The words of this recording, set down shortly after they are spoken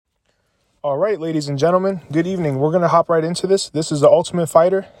All right, ladies and gentlemen, good evening. We're going to hop right into this. This is The Ultimate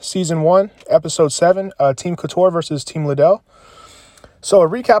Fighter, Season 1, Episode 7, Team Couture versus Team Liddell. So a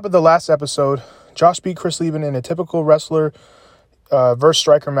recap of the last episode, Josh beat Chris Leben in a typical wrestler versus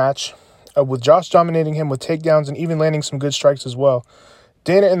striker match, with Josh dominating him with takedowns and even landing some good strikes as well.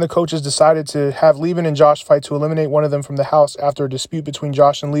 Dana and the coaches decided to have Leben and Josh fight to eliminate one of them from the house after a dispute between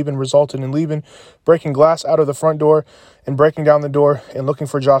Josh and Leben resulted in Leben breaking glass out of the front door and breaking down the door and looking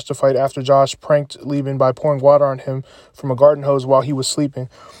for Josh to fight after Josh pranked Leben by pouring water on him from a garden hose while he was sleeping.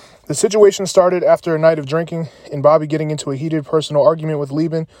 The situation started after a night of drinking and Bobby getting into a heated personal argument with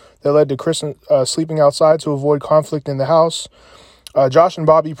Leben that led to Chris sleeping outside to avoid conflict in the house. Josh and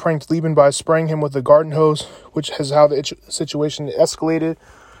Bobby pranked Leben by spraying him with a garden hose, which is how the situation escalated.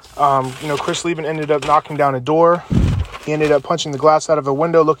 Chris Leben ended up knocking down a door. He ended up punching the glass out of a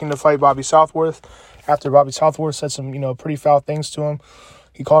window looking to fight Bobby Southworth after Bobby Southworth said some, pretty foul things to him.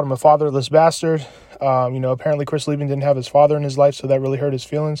 He called him a fatherless bastard. Apparently Chris Leben didn't have his father in his life, so that really hurt his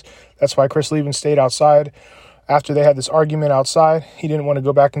feelings. That's why Chris Leben stayed outside. After they had this argument outside, he didn't want to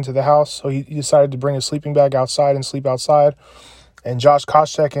go back into the house, so he decided to bring a sleeping bag outside and sleep outside. And Josh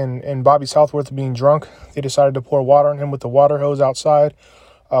Koscheck and Bobby Southworth being drunk, they decided to pour water on him with the water hose outside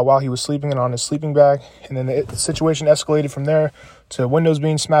while he was sleeping and on his sleeping bag. And then the situation escalated from there to windows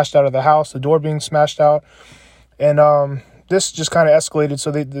being smashed out of the house, the door being smashed out. And this just kind of escalated. So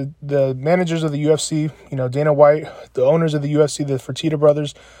the managers of the UFC, Dana White, the owners of the UFC, the Fertitta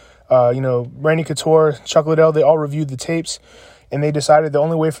brothers, Randy Couture, Chuck Liddell, they all reviewed the tapes. And they decided the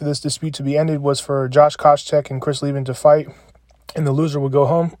only way for this dispute to be ended was for Josh Koscheck and Chris Leben to fight. And the loser would go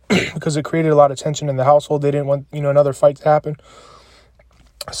home because it created a lot of tension in the household. They didn't want, another fight to happen.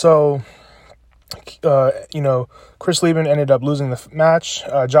 So, Chris Leben ended up losing the match.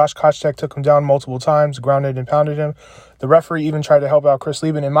 Josh Koscheck took him down multiple times, grounded and pounded him. The referee even tried to help out Chris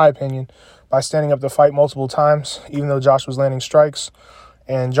Leben, in my opinion, by standing up to fight multiple times, even though Josh was landing strikes.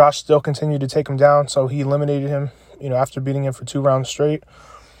 And Josh still continued to take him down, so he eliminated him, after beating him for 2 rounds straight.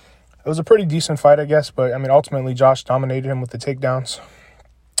 It was a pretty decent fight, I guess, but, ultimately Josh dominated him with the takedowns.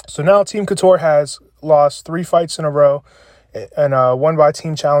 So now Team Couture has lost 3 fights in a row and won by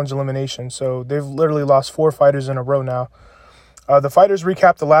team challenge elimination. So they've literally lost 4 fighters in a row now. The fighters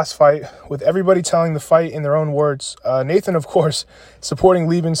recapped the last fight with everybody telling the fight in their own words. Nathan, of course, supporting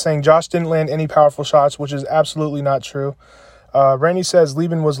Leben, saying Josh didn't land any powerful shots, which is absolutely not true. Randy says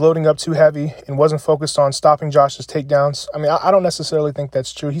Leben was loading up too heavy and wasn't focused on stopping Josh's takedowns. I don't necessarily think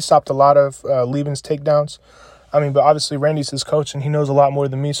that's true. He stopped a lot of Leben's takedowns. But obviously Randy's his coach and he knows a lot more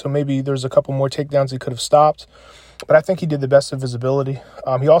than me, so maybe there's a couple more takedowns he could have stopped. But I think he did the best of his ability.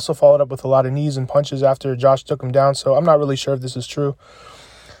 He also followed up with a lot of knees and punches after Josh took him down, so I'm not really sure if this is true.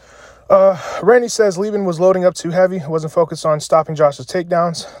 Randy says Leben was loading up too heavy, wasn't focused on stopping Josh's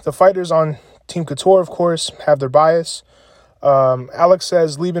takedowns. The fighters on Team Couture, of course, have their bias. Alex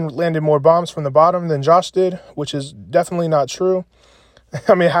says Leben landed more bombs from the bottom than Josh did, which is definitely not true.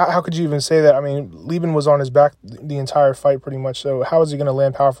 How could you even say that? Leben was on his back the entire fight pretty much, so how is he going to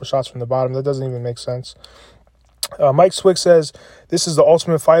land powerful shots from the bottom? That doesn't even make sense. Mike Swick says this is the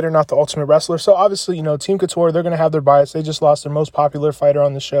Ultimate Fighter, not the Ultimate Wrestler. So obviously, Team Couture, they're going to have their bias. They just lost their most popular fighter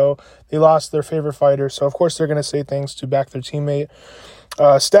on the show. They lost their favorite fighter, so of course they're going to say things to back their teammate.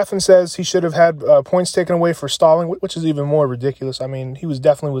 Stefan says he should have had points taken away for stalling, which is even more ridiculous. He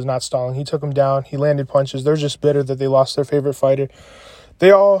definitely was not stalling. He took him down. He landed punches. They're just bitter that they lost their favorite fighter.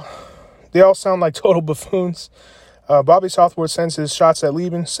 They all sound like total buffoons. Bobby Southworth sends his shots at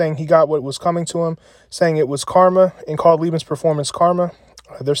Leben, saying he got what was coming to him, saying it was karma, and called Leben's performance karma.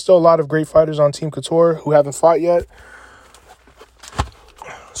 There's still a lot of great fighters on Team Couture who haven't fought yet.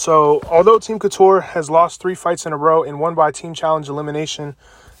 So, although Team Couture has lost 3 fights in a row and won by team challenge elimination,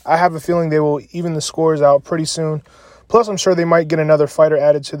 I have a feeling they will even the scores out pretty soon. Plus, I'm sure they might get another fighter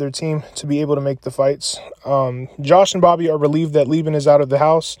added to their team to be able to make the fights. Josh and Bobby are relieved that Leben is out of the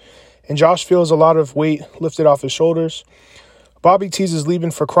house, and Josh feels a lot of weight lifted off his shoulders. Bobby teases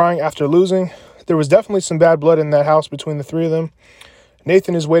Leben for crying after losing. There was definitely some bad blood in that house between the 3 of them.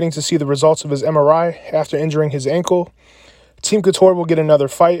 Nathan is waiting to see the results of his MRI after injuring his ankle. Team Couture will get another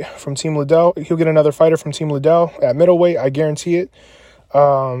fight from Team Liddell. He'll get another fighter from Team Liddell at middleweight. I guarantee it.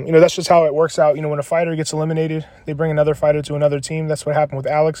 That's just how it works out. When a fighter gets eliminated, they bring another fighter to another team. That's what happened with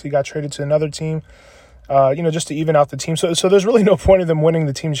Alex. He got traded to another team, just to even out the team. So there's really no point in them winning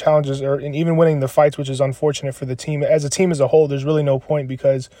the team challenges and even winning the fights, which is unfortunate for the team. As a team as a whole, there's really no point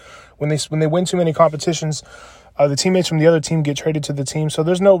because when they win too many competitions, the teammates from the other team get traded to the team, so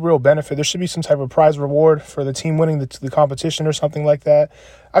there's no real benefit. There should be some type of prize reward for the team winning the competition or something like that.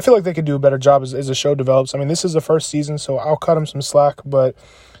 I feel like they could do a better job as the show develops. This is the first season, so I'll cut them some slack, but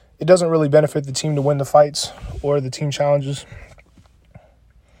it doesn't really benefit the team to win the fights or the team challenges.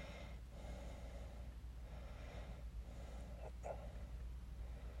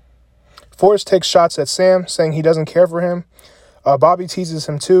 Forrest takes shots at Sam, saying he doesn't care for him. Bobby teases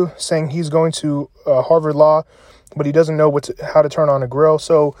him too, saying he's going to Harvard Law, but he doesn't know how to turn on a grill.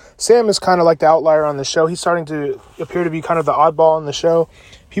 So Sam is kind of like the outlier on the show. He's starting to appear to be kind of the oddball on the show.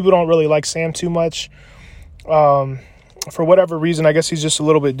 People don't really like Sam too much. For whatever reason, I guess he's just a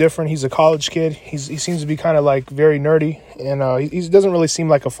little bit different. He's a college kid. He seems to be kind of like very nerdy, and he doesn't really seem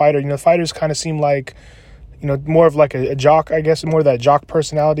like a fighter. You know, fighters kind of seem like, you know, more of like a jock, I guess, more of that jock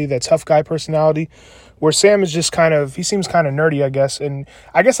personality, that tough guy personality, where Sam is just he seems kind of nerdy, I guess. And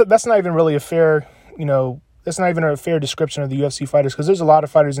I guess that's not even really a fair, that's not even a fair description of the UFC fighters, because there's a lot of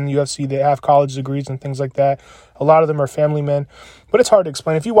fighters in the UFC that have college degrees and things like that. A lot of them are family men, but it's hard to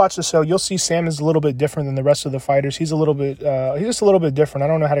explain. If you watch the show, you'll see Sam is a little bit different than the rest of the fighters. He's just a little bit different. I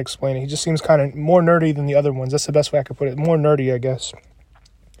don't know how to explain it. He just seems kind of more nerdy than the other ones. That's the best way I could put it. More nerdy, I guess.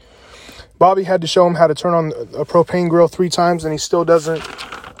 Bobby had to show him how to turn on a propane grill 3 times, and he still doesn't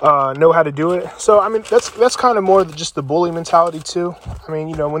know how to do it. So, I mean, that's kind of more just the bully mentality, too. I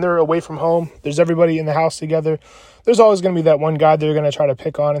mean, when they're away from home, there's everybody in the house together. There's always going to be that one guy they're going to try to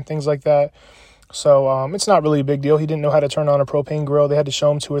pick on and things like that. So, it's not really a big deal. He didn't know how to turn on a propane grill. They had to show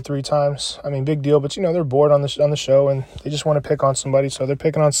him 2 or 3 times. I mean, big deal. But, they're bored on the show, and they just want to pick on somebody. So, they're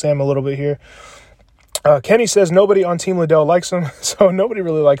picking on Sam a little bit here. Kenny says nobody on Team Liddell likes him. So, nobody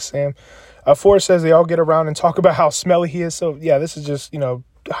really likes Sam. Forrest says they all get around and talk about how smelly he is. So, yeah, this is just,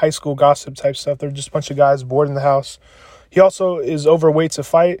 high school gossip type stuff. They're just a bunch of guys bored in the house. He also is overweight to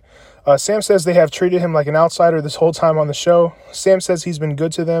fight. Sam says they have treated him like an outsider this whole time on the show. Sam says he's been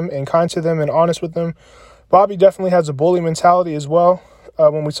good to them and kind to them and honest with them. Bobby definitely has a bully mentality as well.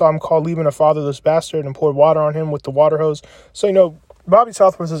 When we saw him call Lieben a fatherless bastard and poured water on him with the water hose. So, Bobby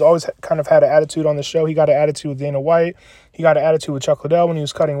Southworth has always kind of had an attitude on the show. He got an attitude with Dana White. He got an attitude with Chuck Liddell when he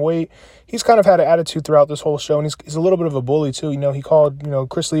was cutting weight. He's kind of had an attitude throughout this whole show, and he's a little bit of a bully too. He called,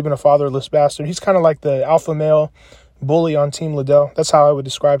 Chris Lieben a fatherless bastard. He's kind of like the alpha male bully on Team Liddell. That's how I would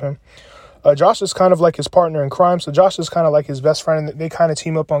describe him. Josh is kind of like his partner in crime. So Josh is kind of like his best friend, and they kind of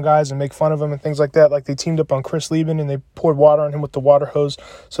team up on guys and make fun of him and things like that. Like they teamed up on Chris Lieben and they poured water on him with the water hose.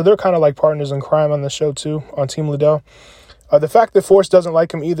 So they're kind of like partners in crime on the show too, on Team Liddell. The fact that Forrest doesn't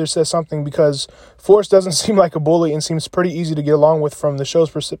like him either says something, because Forrest doesn't seem like a bully and seems pretty easy to get along with from the show's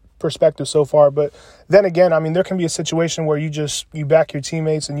perspective so far. But then again, I mean, there can be a situation where you back your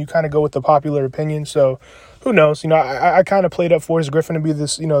teammates and you kind of go with the popular opinion. So who knows? I kind of played up Forrest Griffin to be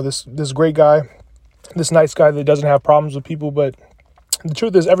this, this great guy, this nice guy that doesn't have problems with people. But the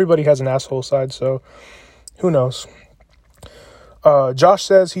truth is everybody has an asshole side. So who knows? Josh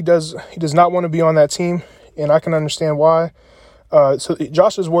says he does not want to be on that team, and I can understand why. So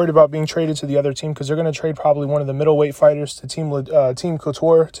Josh is worried about being traded to the other team, because they're going to trade probably one of the middleweight fighters to Team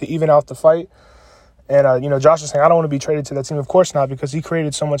Couture to even out the fight. And, Josh is saying, I don't want to be traded to that team. Of course not, because he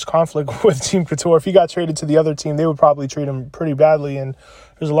created so much conflict with Team Couture. If he got traded to the other team, they would probably treat him pretty badly, and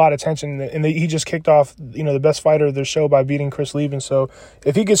there's a lot of tension. And he just kicked off, the best fighter of their show by beating Chris Lieben. So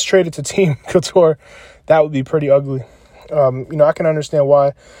if he gets traded to Team Couture, that would be pretty ugly. I can understand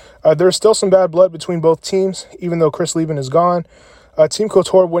why. There's still some bad blood between both teams, even though Chris Lieben is gone. Team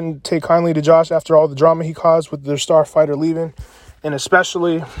Couture wouldn't take kindly to Josh after all the drama he caused with their star fighter Lieben, and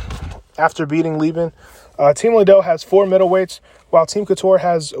especially after beating Lieben. Team Liddell has 4 middleweights, while Team Couture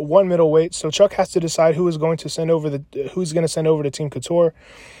has 1 middleweight. So Chuck has to decide who's going to send over to Team Couture.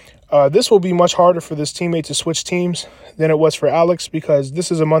 This will be much harder for this teammate to switch teams than it was for Alex, because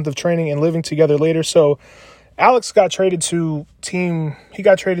this is a month of training and living together later. So Alex got traded to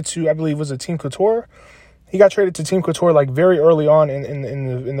I believe, was it Team Couture? He got traded to Team Couture like very early on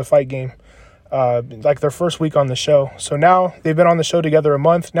in the fight game, like their first week on the show. So now they've been on the show together a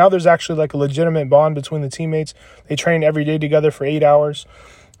month. Now there's actually like a legitimate bond between the teammates. They train every day together for 8 hours.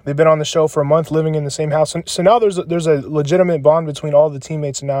 They've been on the show for a month, living in the same house. So now there's a legitimate bond between all the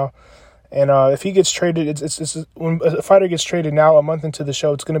teammates now. And if he gets traded, it's when a fighter gets traded now a month into the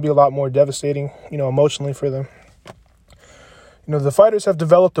show, it's going to be a lot more devastating, emotionally for them. The fighters have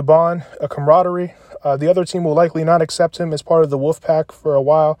developed a bond, a camaraderie. The other team will likely not accept him as part of the Wolf Pack for a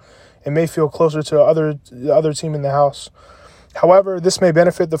while and may feel closer to the other team in the house. However, this may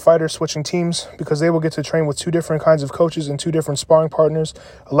benefit the fighters switching teams, because they will get to train with 2 different kinds of coaches and 2 different sparring partners,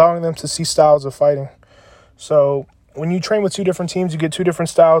 allowing them to see styles of fighting. So when you train with 2 different teams, you get 2 different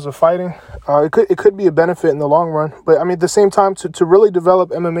styles of fighting. It could be a benefit in the long run. But, I mean, at the same time, to really develop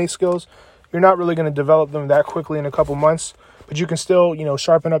MMA skills, you're not really going to develop them that quickly in a couple months. But you can still,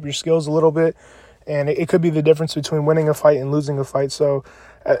 sharpen up your skills a little bit. And it could be the difference between winning a fight and losing a fight. So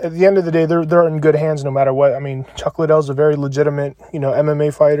at the end of the day, they're in good hands no matter what. I mean, Chuck Liddell's a very legitimate,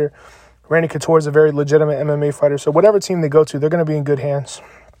 MMA fighter. Randy Couture is a very legitimate MMA fighter. So whatever team they go to, they're going to be in good hands.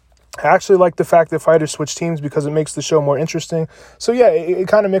 I actually like the fact that fighters switch teams because it makes the show more interesting. So, yeah, it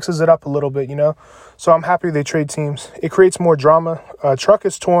kind of mixes it up a little bit, So I'm happy they trade teams. It creates more drama. Truck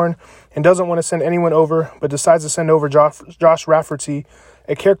is torn and doesn't want to send anyone over, but decides to send over Josh Rafferty,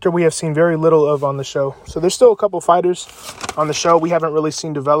 a character we have seen very little of on the show. So there's still a couple fighters on the show we haven't really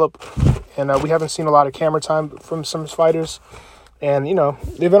seen develop, and we haven't seen a lot of camera time from some fighters. And,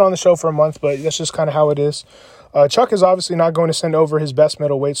 they've been on the show for a month, but that's just kind of how it is. Chuck is obviously not going to send over his best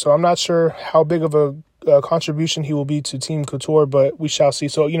middleweight, so I'm not sure how big of a contribution he will be to Team Couture, but we shall see.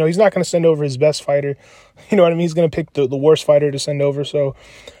 So, he's not going to send over his best fighter. You know what I mean? He's going to pick the worst fighter to send over. So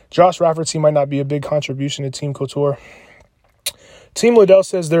Josh Rafferty might not be a big contribution to Team Couture. Team Liddell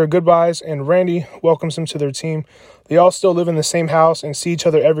says they're goodbyes, and Randy welcomes him to their team. They all still live in the same house and see each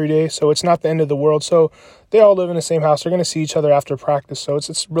other every day, so it's not the end of the world. So they all live in the same house. They're going to see each other after practice, so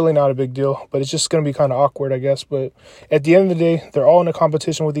it's really not a big deal. But it's just going to be kind of awkward, I guess. But at the end of the day, they're all in a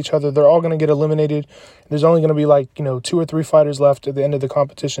competition with each other. They're all going to get eliminated. There's only going to be 2 or 3 fighters left at the end of the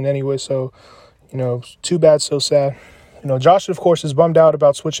competition anyway. So, too bad, so sad. Josh, of course, is bummed out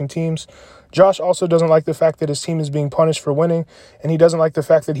about switching teams. Josh also doesn't like the fact that his team is being punished for winning, and he doesn't like the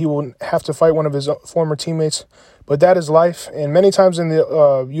fact that he will have to fight one of his former teammates. But that is life, and many times in the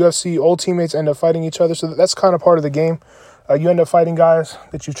UFC, old teammates end up fighting each other, so that's kind of part of the game. You end up fighting guys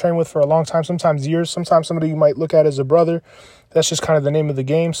that you've trained with for a long time, sometimes years, sometimes somebody you might look at as a brother. That's just kind of the name of the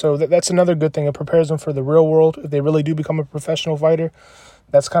game, so that's another good thing. It prepares them for the real world. If they really do become a professional fighter,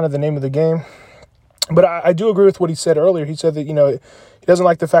 that's kind of the name of the game. But I do agree with what he said earlier. He said that, he doesn't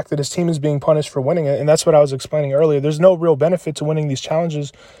like the fact that his team is being punished for winning it, and that's what I was explaining earlier. There's no real benefit to winning these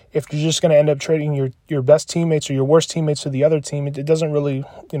challenges if you're just going to end up trading your best teammates or your worst teammates to the other team. It doesn't really,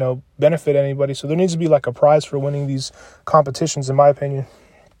 benefit anybody. So there needs to be like a prize for winning these competitions, in my opinion.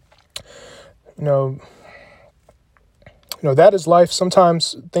 That is life.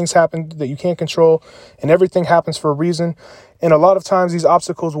 Sometimes things happen that you can't control, and everything happens for a reason. And a lot of times these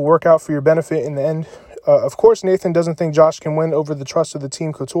obstacles will work out for your benefit in the end. Of course, Nathan doesn't think Josh can win over the trust of the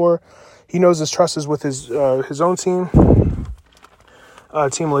Team Couture. He knows his trust is with his own team,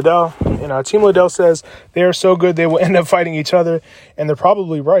 Team Liddell. And Team Liddell says they are so good they will end up fighting each other, and they're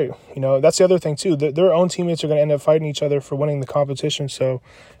probably right. That's the other thing too. Their own teammates are going to end up fighting each other for winning the competition. So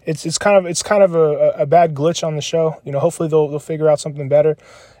it's kind of a bad glitch on the show. Hopefully they'll figure out something better.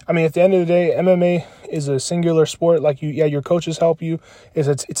 I mean, at the end of the day, MMA is a singular sport. Like your coaches help you.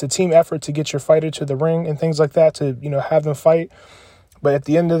 It's a team effort to get your fighter to the ring and things like that to have them fight. But at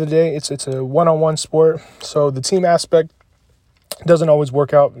the end of the day, it's a one-on-one sport. So the team aspect doesn't always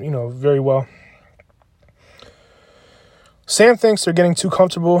work out, very well. Sam thinks they're getting too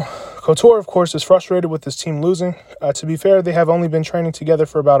comfortable. Couture, of course, is frustrated with his team losing. To be fair, they have only been training together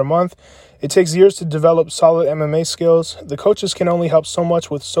for about a month. It takes years to develop solid MMA skills. The coaches can only help so much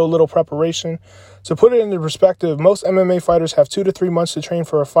with so little preparation. To put it into perspective, most MMA fighters have 2 to 3 months to train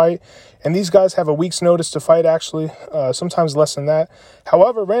for a fight, and these guys have a week's notice to fight, actually, sometimes less than that.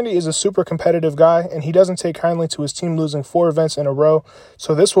 However, Randy is a super competitive guy, and he doesn't take kindly to his team losing 4 events in a row,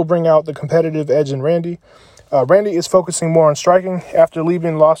 so this will bring out the competitive edge in Randy. Randy is focusing more on striking after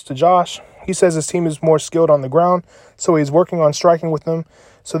Lieben lost to Josh. He says his team is more skilled on the ground, so he's working on striking with them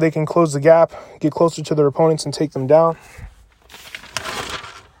so they can close the gap, get closer to their opponents, and take them down.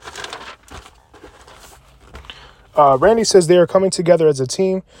 Randy says they are coming together as a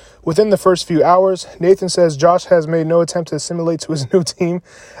team within the first few hours. Nathan says Josh has made no attempt to assimilate to his new team.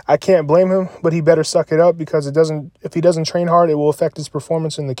 I can't blame him, but he better suck it up because if he doesn't train hard, it will affect his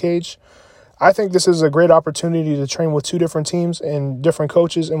performance in the cage. I think this is a great opportunity to train with 2 different teams and different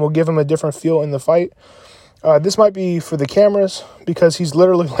coaches, and will give him a different feel in the fight. This might be for the cameras because he's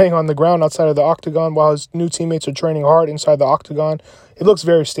literally laying on the ground outside of the octagon while his new teammates are training hard inside the octagon. It looks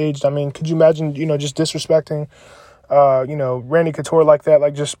very staged. I mean, could you imagine, just disrespecting, Randy Couture like that,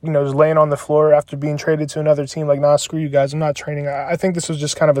 like just laying on the floor after being traded to another team, like, nah, screw you guys, I'm not training. I think this was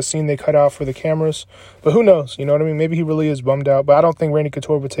just kind of a scene they cut out for the cameras, but who knows, you know what I mean? Maybe he really is bummed out, but I don't think Randy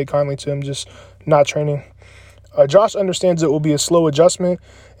Couture would take kindly to him just not training. Josh understands it will be a slow adjustment,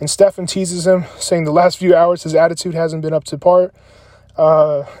 and Stefan teases him, saying the last few hours his attitude hasn't been up to par.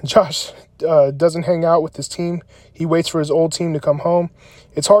 Josh doesn't hang out with his team. He waits for his old team to come home.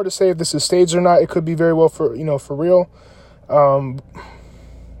 It's hard to say if this is staged or not. It could be very well for real.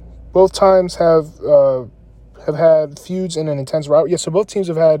 Both times have had feuds and an intense rivalry. Yeah, so both teams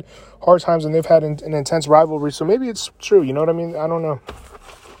have had hard times and they've had an intense rivalry. So maybe it's true. You know what I mean? I don't know.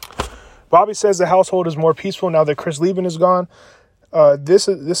 Bobby says the household is more peaceful now that Chris Lieben is gone. This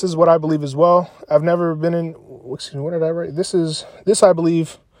is what I believe as well. I've never been in. Excuse me. What did I write? This I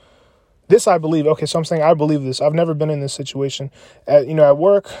believe. This I believe. Okay, so I'm saying I believe this. I've never been in this situation. At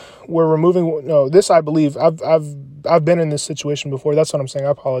work, we're removing. No, this I believe. I've been in this situation before. That's what I'm saying. I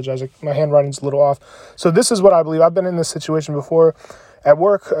apologize. My handwriting's a little off. So this is what I believe. I've been in this situation before. At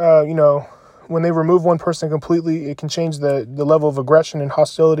work, when they remove one person completely, it can change the level of aggression and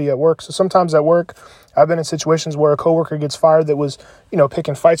hostility at work. So sometimes at work, I've been in situations where a coworker gets fired that was,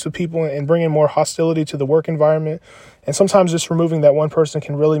 picking fights with people and bringing more hostility to the work environment. And sometimes just removing that one person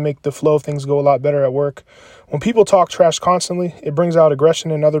can really make the flow of things go a lot better at work. When people talk trash constantly, it brings out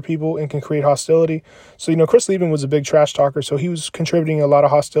aggression in other people and can create hostility. So, Chris Lieben was a big trash talker, so he was contributing a lot of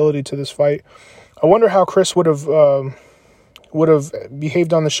hostility to this fight. I wonder how Chris would have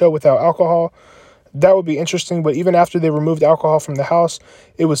behaved on the show without alcohol. That would be interesting, but even after they removed alcohol from the house,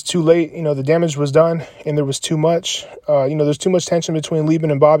 it was too late. The damage was done, and there was too much. There's too much tension between Lieben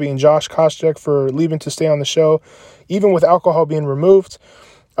and Bobby and Josh Koscheck for Lieben to stay on the show, even with alcohol being removed.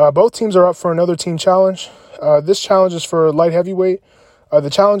 Both teams are up for another team challenge. This challenge is for light heavyweight. The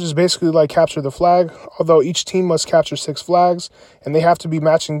challenge is basically like capture the flag, although each team must capture 6 flags, and they have to be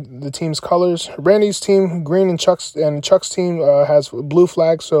matching the team's colors. Randy's team, green, and Chuck's team has blue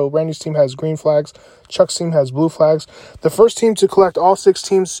flags, so Randy's team has green flags. Chuck's team has blue flags. The first team to collect all 6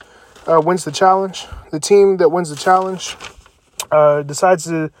 teams wins the challenge. The team that wins the challenge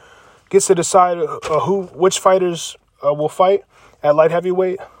gets to decide which fighters will fight at light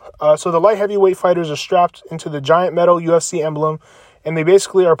heavyweight. So the light heavyweight fighters are strapped into the giant metal UFC emblem, and they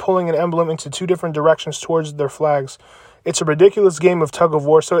basically are pulling an emblem into 2 different directions towards their flags. It's a ridiculous game of tug of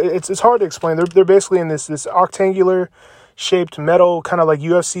war. So it's hard to explain. They're basically in this octangular shaped metal, kind of like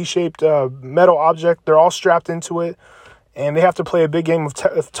UFC shaped metal object. They're all strapped into it, and they have to play a big game of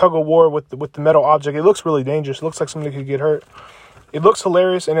tug of war with the metal object. It looks really dangerous. It looks like somebody could get hurt. It looks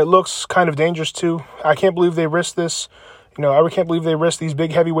hilarious, and it looks kind of dangerous too. I can't believe they risked this. I can't believe they risked these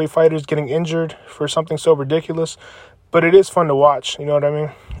big heavyweight fighters getting injured for something so ridiculous. But it is fun to watch, you know what I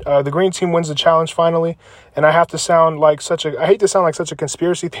mean? The green team wins the challenge finally, and I hate to sound like such a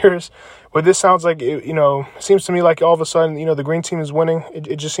conspiracy theorist, but this sounds like, it seems to me like all of a sudden, the green team is winning.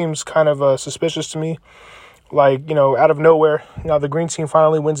 It just seems kind of suspicious to me. Like, out of nowhere, the green team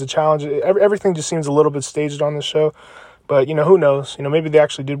finally wins the challenge. Everything just seems a little bit staged on the show, but, who knows? Maybe they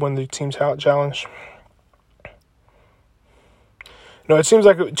actually did win the team challenge. It seems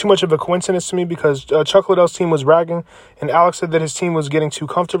like too much of a coincidence to me because Chuck Liddell's team was ragging, and Alex said that his team was getting too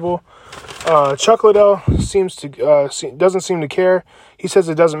comfortable. Chuck Liddell doesn't seem to care. He says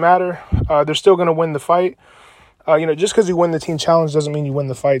it doesn't matter. They're still going to win the fight. Just because you win the team challenge doesn't mean you win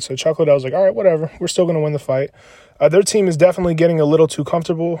the fight. So Chuck Liddell's like, all right, whatever. We're still going to win the fight. Their team is definitely getting a little too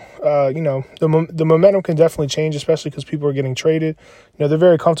comfortable. The momentum can definitely change, especially because people are getting traded. They're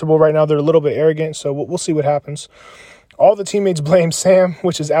very comfortable right now. They're a little bit arrogant, so we'll see what happens. All the teammates blame Sam,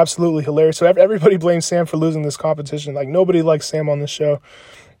 which is absolutely hilarious. So everybody blames Sam for losing this competition. Like, nobody likes Sam on this show.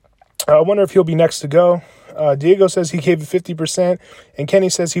 I wonder if he'll be next to go. Diego says he gave it 50%, and Kenny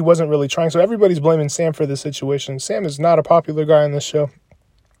says he wasn't really trying. So everybody's blaming Sam for this situation. Sam is not a popular guy on this show.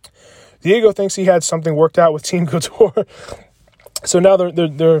 Diego thinks he had something worked out with Team Couture. So now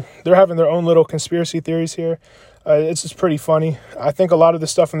they're having their own little conspiracy theories here. It's just pretty funny. I think a lot of the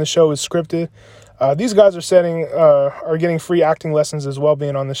stuff in the show is scripted. These guys are getting free acting lessons as well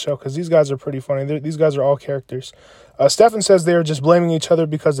being on the show because these guys are pretty funny. These guys are all characters. Stefan says they're just blaming each other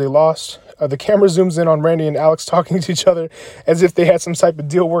because they lost. The camera zooms in on Randy and Alex talking to each other as if they had some type of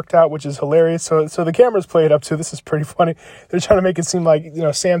deal worked out, which is hilarious. So the cameras play it up too. This is pretty funny. They're trying to make it seem like,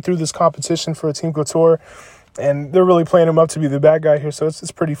 Sam threw this competition for a Team Couture, and they're really playing him up to be the bad guy here. So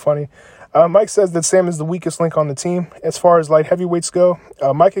it's pretty funny. Mike says that Sam is the weakest link on the team. As far as light heavyweights go,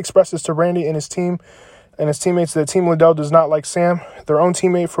 Mike expresses to Randy and his team and his teammates that Team Liddell does not like Sam, their own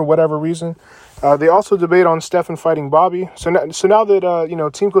teammate, for whatever reason. They also debate on Stefan fighting Bobby. So now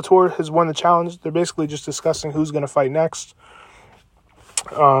that, Team Couture has won the challenge, they're basically just discussing who's going to fight next.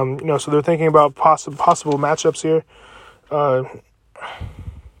 So they're thinking about possible matchups here.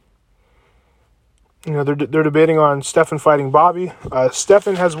 They're debating on Stefan fighting Bobby.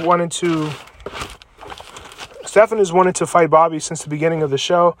 Stefan has wanted to fight Bobby since the beginning of the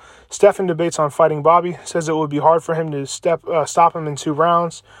show. Stefan debates on fighting Bobby, says it would be hard for him to stop him in 2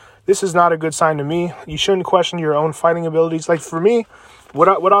 rounds. This is not a good sign to me. You shouldn't question your own fighting abilities. Like, for me, what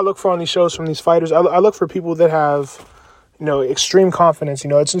I look for on these shows from these fighters, I look for people that have, extreme confidence.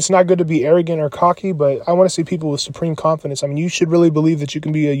 It's not good to be arrogant or cocky, but I want to see people with supreme confidence. I mean, you should really believe that you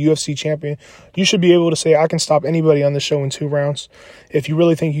can be a UFC champion. You should be able to say, I can stop anybody on the show in 2 rounds. If you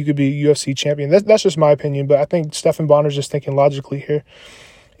really think you could be a UFC champion, that's just my opinion. But I think Stephan Bonner's just thinking logically here.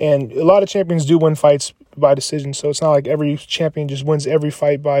 And a lot of champions do win fights by decision, so it's not like every champion just wins every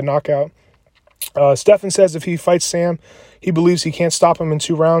fight by knockout. Stephan says if he fights Sam, he believes he can't stop him in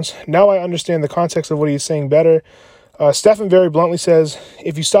 2 rounds. Now I understand the context of what he's saying better. Stephan very bluntly says,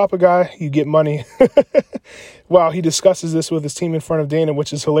 if you stop a guy, you get money. Wow, he discusses this with his team in front of Dana,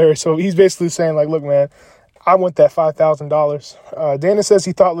 which is hilarious. So he's basically saying, like, look, man, I want that $5,000. Dana says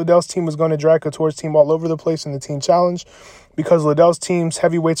he thought Liddell's team was going to drag Couture's team all over the place in the team challenge because Liddell's team's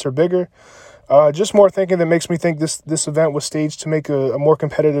heavyweights are bigger. Just more thinking that makes me think this event was staged to make a more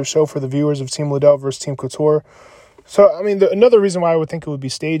competitive show for the viewers of Team Liddell versus Team Couture. So, I mean, another reason why I would think it would be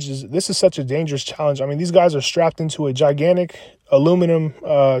staged is this is such a dangerous challenge. I mean, these guys are strapped into a gigantic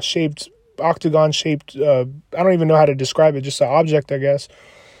aluminum-shaped, octagon-shaped, I don't even know how to describe it, just an object, I guess.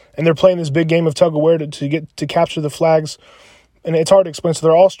 And they're playing this big game of tug-of-war to capture the flags. And it's hard to explain. So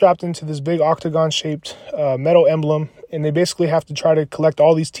they're all strapped into this big octagon-shaped metal emblem, and they basically have to try to collect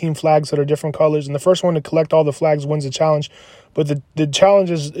all these team flags that are different colors. And the first one to collect all the flags wins the challenge. But the challenge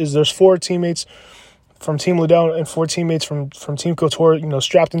is there's 4 teammates from Team Liddell and 4 teammates from Team Couture,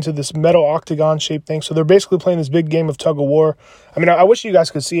 strapped into this metal octagon-shaped thing. So they're basically playing this big game of tug-of-war. I mean, I wish you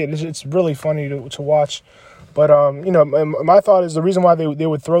guys could see it. It's really funny to watch. But, my thought is the reason why they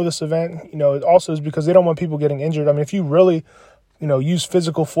would throw this event, also is because they don't want people getting injured. I mean, if you really, use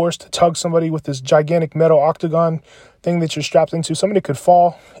physical force to tug somebody with this gigantic metal octagon thing that you're strapped into, somebody could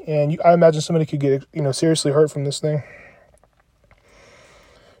fall, and I imagine somebody could get, seriously hurt from this thing.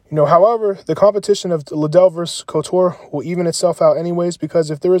 However, the competition of Liddell versus Couture will even itself out anyways, because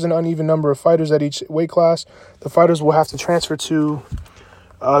if there is an uneven number of fighters at each weight class, the fighters will have to transfer to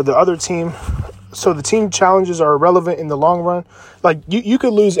the other team. So the team challenges are irrelevant in the long run. Like, you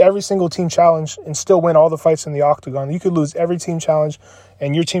could lose every single team challenge and still win all the fights in the octagon. You could lose every team challenge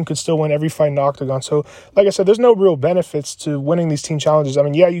and your team could still win every fight in the octagon. So, like I said, there's no real benefits to winning these team challenges. I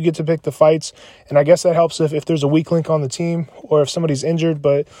mean, yeah, you get to pick the fights, and I guess that helps if there's a weak link on the team or if somebody's injured.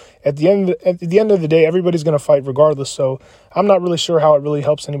 But at the end of the day, everybody's going to fight regardless. So I'm not really sure how it really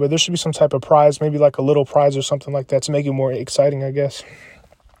helps anybody. There should be some type of prize, maybe like a little prize or something like that to make it more exciting, I guess.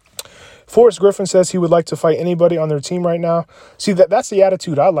 Forrest Griffin says he would like to fight anybody on their team right now. See, that's the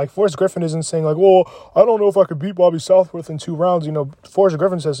attitude I like. Forrest Griffin isn't saying like, well, I don't know if I could beat Bobby Southworth in 2 rounds. Forrest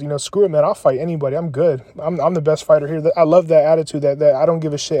Griffin says, screw it, man. I'll fight anybody. I'm good. I'm the best fighter here. I love that attitude, that I don't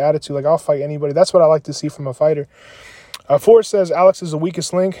give a shit attitude. Like, I'll fight anybody. That's what I like to see from a fighter. Forrest says Alex is the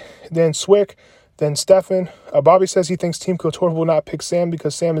weakest link. Then Swick. Then Stephan. Bobby says he thinks Team Couture will not pick Sam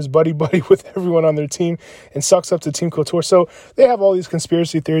because Sam is buddy-buddy with everyone on their team and sucks up to Team Couture. So they have all these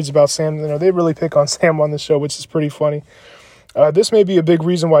conspiracy theories about Sam. They really pick on Sam on the show, which is pretty funny. This may be a big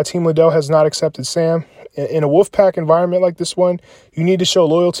reason why Team Liddell has not accepted Sam. In a Wolfpack environment like this one, you need to show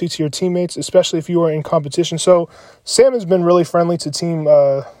loyalty to your teammates, especially if you are in competition. So Sam has been really friendly to Team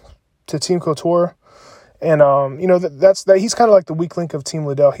Couture. And, he's kind of like the weak link of Team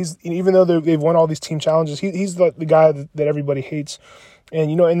Liddell. Even though they've won all these team challenges, he's the guy that everybody hates. And,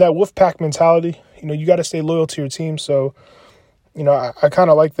 in that Wolfpack mentality, you got to stay loyal to your team. So, I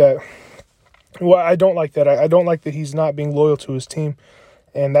kind of like that. Well, I don't like that. I don't like that he's not being loyal to his team.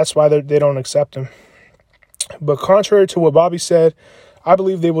 And that's why they don't accept him. But contrary to what Bobby said, I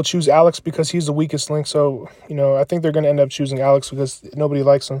believe they will choose Alex because he's the weakest link. So, I think they're going to end up choosing Alex because nobody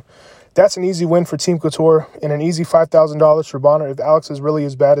likes him. That's an easy win for Team Couture and an easy $5,000 for Bonner if Alex is really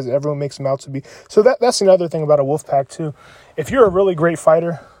as bad as everyone makes him out to be. So that's another thing about a Wolfpack too. If you're a really great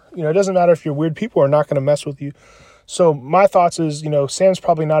fighter, it doesn't matter if you're weird, people are not going to mess with you. So my thoughts is, Sam's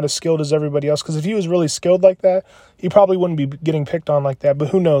probably not as skilled as everybody else, because if he was really skilled like that, he probably wouldn't be getting picked on like that. But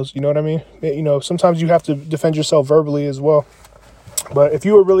who knows? You know what I mean? Sometimes you have to defend yourself verbally as well. But if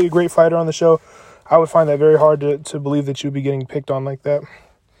you were really a great fighter on the show, I would find that very hard to believe that you'd be getting picked on like that.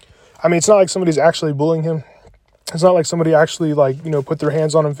 I mean, it's not like somebody's actually bullying him. It's not like somebody actually, put their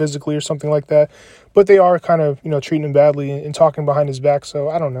hands on him physically or something like that. But they are kind of, treating him badly and talking behind his back. So,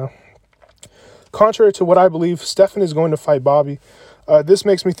 I don't know. Contrary to what I believe, Stephan is going to fight Bobby. This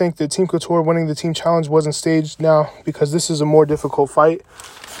makes me think that Team Couture winning the team challenge wasn't staged now because this is a more difficult fight.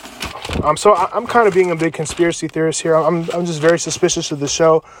 So I'm kind of being a big conspiracy theorist here. I'm just very suspicious of the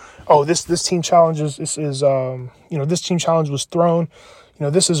show. Oh, this team challenge this team challenge was thrown.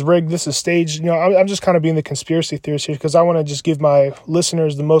 This is rigged, this is staged. I'm just kind of being the conspiracy theorist here because I want to just give my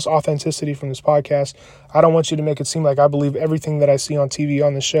listeners the most authenticity from this podcast. I don't want you to make it seem like I believe everything that I see on TV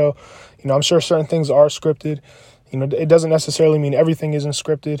on the show. I'm sure certain things are scripted. It doesn't necessarily mean everything isn't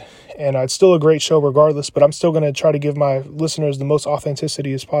scripted, and it's still a great show regardless, but I'm still going to try to give my listeners the most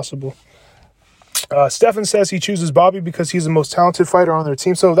authenticity as possible. Stefan says he chooses Bobby because he's the most talented fighter on their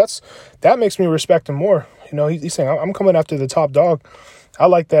team, so that makes me respect him more. He's saying, I'm coming after the top dog. I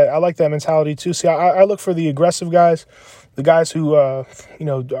like that. I like that mentality too. See, I look for the aggressive guys, the guys who,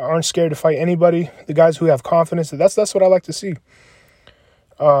 aren't scared to fight anybody, the guys who have confidence. That's what I like to see.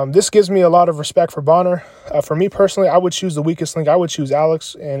 This gives me a lot of respect for Bonner. For me personally, I would choose the weakest link. I would choose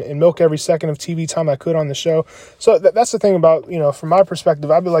Alex and milk every second of TV time I could on the show. So that's the thing about, from my perspective,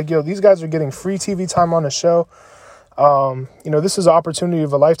 I'd be like, these guys are getting free TV time on the show. This is an opportunity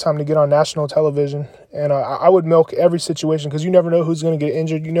of a lifetime to get on national television. And I would milk every situation because you never know who's going to get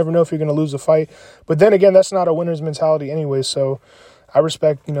injured. You never know if you're going to lose a fight. But then again, that's not a winner's mentality anyway. So I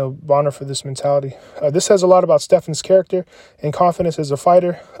respect, Bonner for this mentality. This says a lot about Stefan's character and confidence as a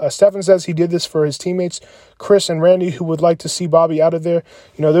fighter. Stefan says he did this for his teammates, Chris and Randy, who would like to see Bobby out of there.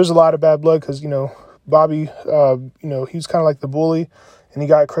 There's a lot of bad blood because, Bobby, he was kind of like the bully, and he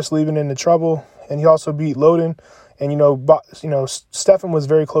got Chris Lieben into trouble, and he also beat Loden. And, Stefan was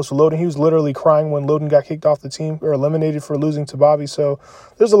very close to Loden. He was literally crying when Loden got kicked off the team or eliminated for losing to Bobby. So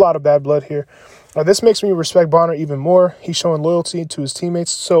there's a lot of bad blood here. This makes me respect Bonner even more. He's showing loyalty to his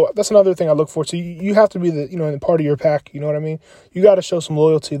teammates. So that's another thing I look for. So you have to be the part of your pack. You know what I mean? You got to show some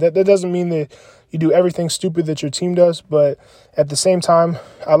loyalty. That doesn't mean that you do everything stupid that your team does. But at the same time,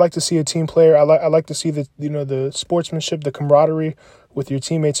 I like to see a team player. I like to see the sportsmanship, the camaraderie with your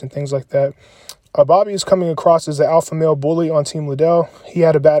teammates and things like that. Bobby is coming across as the alpha male bully on Team Liddell. He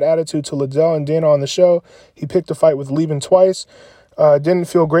had a bad attitude to Liddell and Dana on the show. He picked a fight with Lieben twice. Didn't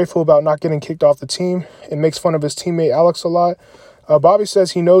feel grateful about not getting kicked off the team and makes fun of his teammate Alex a lot. Bobby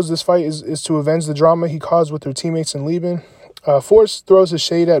says he knows this fight is to avenge the drama he caused with their teammates in Lieben. Forrest throws his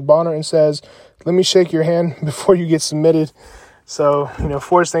shade at Bonner and says, "Let me shake your hand before you get submitted." So,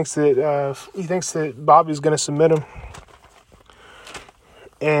 Forrest thinks that Bobby's going to submit him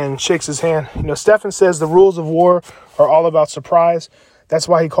and shakes his hand. Stefan says the rules of war are all about surprise. That's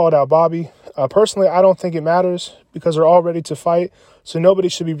why he called out Bobby. Personally, I don't think it matters because they're all ready to fight. So nobody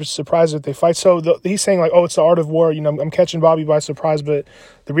should be surprised if they fight. So he's saying like, it's the art of war. I'm catching Bobby by surprise. But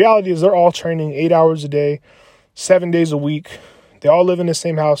the reality is they're all training 8 hours a day, 7 days a week. They all live in the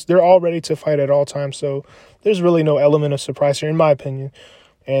same house. They're all ready to fight at all times. So there's really no element of surprise here, in my opinion.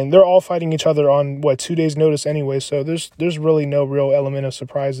 And they're all fighting each other on, 2 days' notice anyway. So there's really no real element of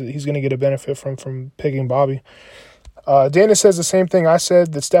surprise that he's going to get a benefit from picking Bobby. Dana says the same thing I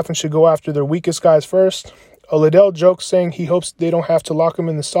said, that Stefan should go after their weakest guys first. Liddell jokes saying he hopes they don't have to lock him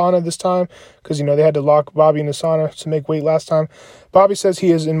in the sauna this time because, they had to lock Bobby in the sauna to make weight last time. Bobby says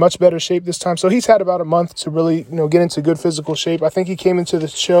he is in much better shape this time. So he's had about a month to really, get into good physical shape. I think he came into the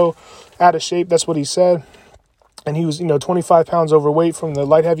show out of shape. That's what he said. And he was, 25 pounds overweight from the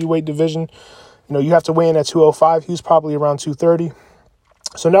light heavyweight division. You have to weigh in at 205. He was probably around 230.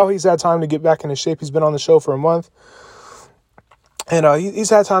 So now he's had time to get back into shape. He's been on the show for a month. And he's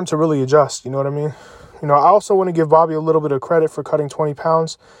had time to really adjust, you know what I mean? I also want to give Bobby a little bit of credit for cutting 20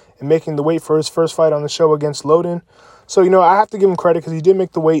 pounds and making the weight for his first fight on the show against Loden. So, I have to give him credit because he did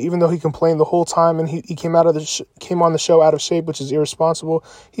make the weight, even though he complained the whole time and he came on the show out of shape, which is irresponsible.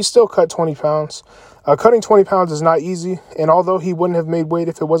 He still cut 20 pounds. Cutting 20 pounds is not easy, and although he wouldn't have made weight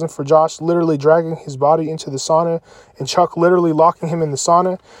if it wasn't for Josh literally dragging his body into the sauna and Chuck literally locking him in the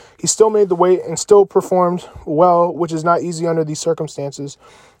sauna, he still made the weight and still performed well, which is not easy under these circumstances.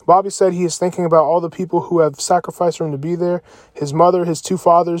 Bobby said he is thinking about all the people who have sacrificed for him to be there, his mother, his two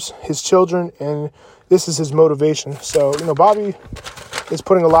fathers, his children, and this is his motivation. So, Bobby is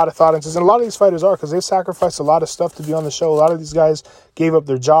putting a lot of thought into this, and a lot of these fighters are because they've sacrificed a lot of stuff to be on the show. A lot of these guys gave up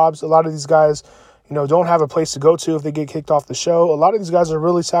their jobs. A lot of these guys don't have a place to go to if they get kicked off the show. A lot of these guys are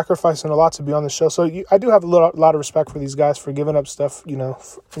really sacrificing a lot to be on the show. So I do have a lot of respect for these guys for giving up stuff,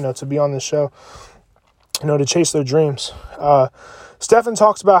 to be on the show, to chase their dreams. Stefan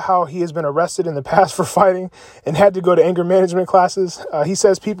talks about how he has been arrested in the past for fighting and had to go to anger management classes. He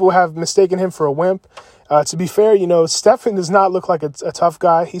says people have mistaken him for a wimp. To be fair, Stefan does not look like a tough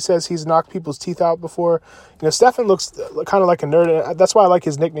guy. He says he's knocked people's teeth out before. Stefan looks kind of like a nerd. That's why I like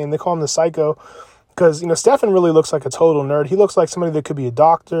his nickname. They call him the Psycho. Because, Stefan really looks like a total nerd. He looks like somebody that could be a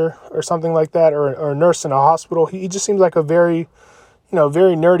doctor or something like that, or a nurse in a hospital. He just seems like a very,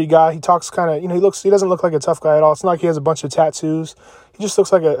 very nerdy guy. He talks kind of, he doesn't look like a tough guy at all. It's not like he has a bunch of tattoos. He just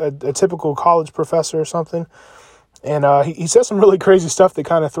looks like a typical college professor or something. And he says some really crazy stuff that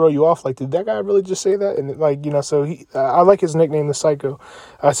kind of throw you off. Like, did that guy really just say that? And so I like his nickname, the Psycho.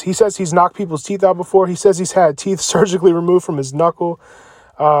 He says he's knocked people's teeth out before. He says he's had teeth surgically removed from his knuckle.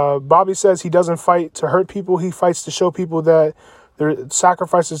 Bobby says he doesn't fight to hurt people. He fights to show people that their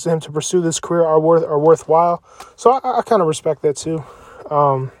sacrifices to him to pursue this career are worthwhile. So I kind of respect that too.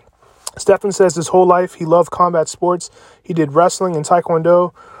 Stephan says his whole life he loved combat sports. He did wrestling and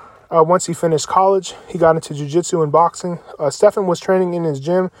taekwondo. Once he finished college, he got into jiu-jitsu and boxing. Stephan was training in his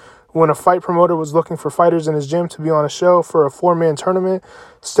gym when a fight promoter was looking for fighters in his gym to be on a show for a 4-man tournament.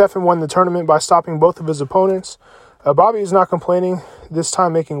 Stephan won the tournament by stopping both of his opponents. Bobby is not complaining, this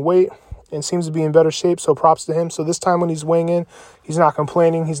time making weight, and seems to be in better shape, so props to him. So this time when he's weighing in, he's not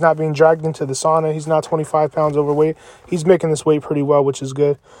complaining. He's not being dragged into the sauna. He's not 25 pounds overweight. He's making this weight pretty well, which is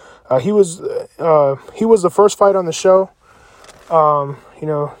good. He was the first fight on the show.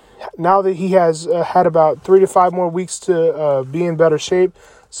 Now that he has had about 3 to 5 more weeks to be in better shape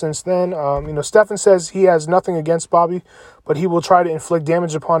since then. Stephan says he has nothing against Bobby, but he will try to inflict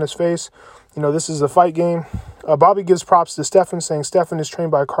damage upon his face. This is a fight game. Bobby gives props to Stephan, saying Stephan is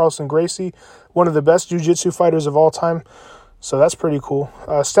trained by Carlson Gracie, one of the best jiu-jitsu fighters of all time. So that's pretty cool.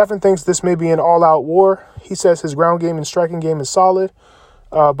 Stephan thinks this may be an all-out war. He says his ground game and striking game is solid.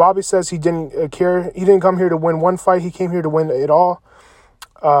 Bobby says he didn't care. He didn't come here to win one fight. He came here to win it all.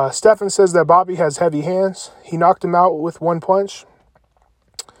 Stephan says that Bobby has heavy hands. He knocked him out with one punch.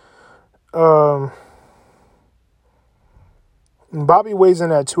 Bobby weighs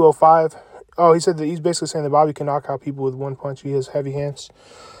in at 205. Oh, he said that he's basically saying that Bobby can knock out people with one punch. He has heavy hands.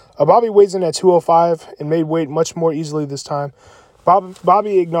 Bobby weighs in at 205 and made weight much more easily this time.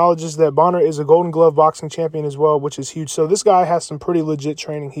 Bobby acknowledges that Bonner is a Golden Glove boxing champion as well, which is huge. So this guy has some pretty legit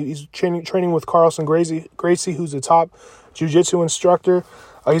training. He's training with Carlson Gracie, who's a top jiu-jitsu instructor.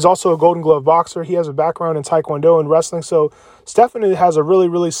 He's also a Golden Glove boxer. He has a background in taekwondo and wrestling. So Stephan has a really,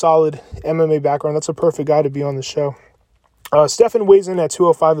 really solid MMA background. That's a perfect guy to be on the show. Stephan weighs in at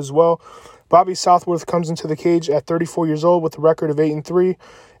 205 as well. Bobby Southworth comes into the cage at 34 years old with a record of 8-3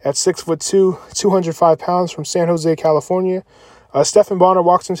 at 6'2", 205 pounds from San Jose, California. Stephan Bonner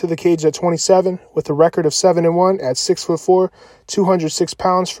walks into the cage at 27 with a record of 7-1 at 6'4", 206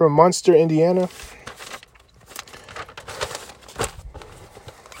 pounds from Munster, Indiana.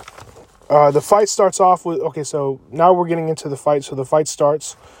 The fight starts off with... Okay, so now we're getting into the fight. So the fight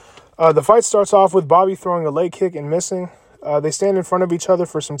starts. The fight starts off with Bobby throwing a leg kick and missing. They stand in front of each other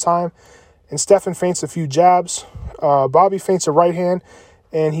for some time, and Stephan feints a few jabs. Bobby feints a right hand,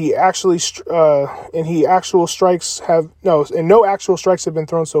 and no actual strikes have been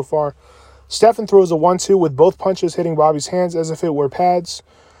thrown so far. Stephan throws a 1-2 with both punches hitting Bobby's hands as if it were pads.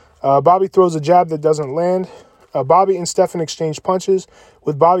 Bobby throws a jab that doesn't land. Bobby and Stephan exchange punches,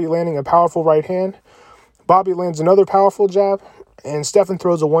 with Bobby landing a powerful right hand. Bobby lands another powerful jab, and Stephan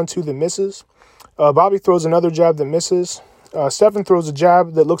throws a 1-2 that misses. Bobby throws another jab that misses. Stephan throws a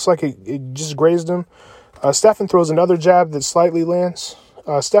jab that looks like it just grazed him. Stephan throws another jab that slightly lands.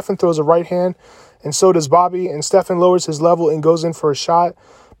 Stephan throws a right hand, and so does Bobby, and Stephan lowers his level and goes in for a shot,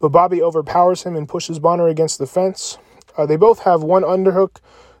 but Bobby overpowers him and pushes Bonner against the fence. They both have one underhook,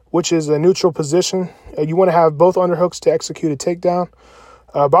 which is a neutral position. You want to have both underhooks to execute a takedown.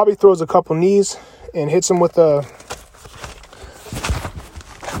 Bobby throws a couple knees and hits him with the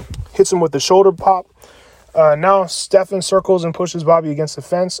shoulder pop. Now Stephan circles and pushes Bobby against the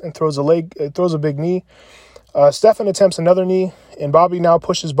fence and throws a big knee. Stephan attempts another knee, and Bobby now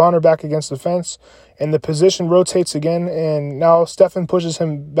pushes Bonner back against the fence, and the position rotates again, and now Stephan pushes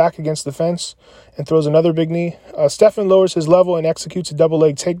him back against the fence and throws another big knee. Stephan lowers his level and executes a double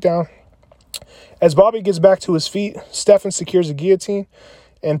leg takedown. As Bobby gets back to his feet, Stephan secures a guillotine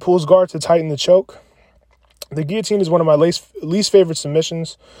and pulls guard to tighten the choke. The guillotine is one of my least favorite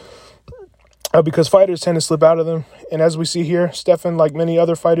submissions because fighters tend to slip out of them. And as we see here, Stephan, like many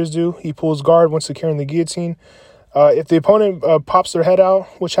other fighters do, he pulls guard when securing the guillotine. If the opponent pops their head out,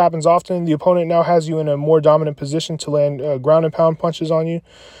 which happens often, the opponent now has you in a more dominant position to land ground and pound punches on you.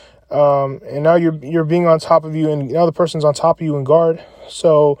 And now you're being on top of you, and now the person's on top of you in guard.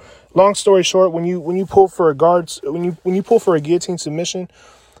 So, long story short, when you pull for a guillotine submission,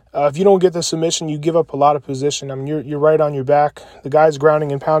 if you don't get the submission, you give up a lot of position. I mean, you're right on your back. The guy's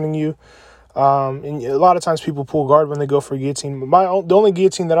grounding and pounding you. And a lot of times people pull guard when they go for a guillotine. The only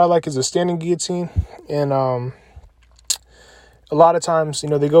guillotine that I like is a standing guillotine, and a lot of times,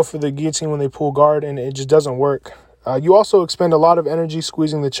 they go for the guillotine when they pull guard, and it just doesn't work. You also expend a lot of energy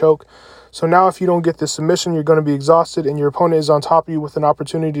squeezing the choke. So now if you don't get the submission, you're going to be exhausted, and your opponent is on top of you with an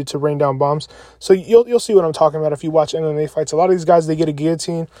opportunity to rain down bombs. So you'll see what I'm talking about if you watch MMA fights. A lot of these guys, they get a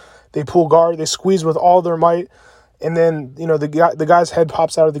guillotine, they pull guard, they squeeze with all their might, and then the guy's head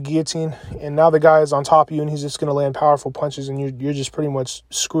pops out of the guillotine, and now the guy is on top of you, and he's just going to land powerful punches, and you're just pretty much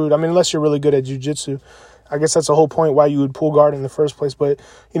screwed. I mean, unless you're really good at jiu-jitsu. I guess that's the whole point why you would pull guard in the first place. But,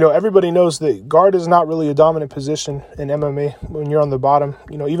 everybody knows that guard is not really a dominant position in MMA when you're on the bottom.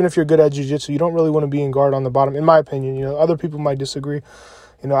 Even if you're good at jiu-jitsu, you don't really want to be in guard on the bottom, in my opinion. Other people might disagree.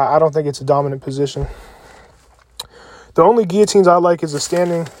 I don't think it's a dominant position. The only guillotines I like is a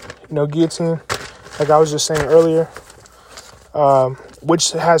standing, guillotine, like I was just saying earlier,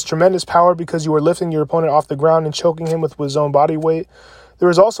 which has tremendous power because you are lifting your opponent off the ground and choking him with his own body weight. There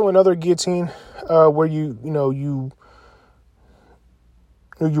is also another guillotine where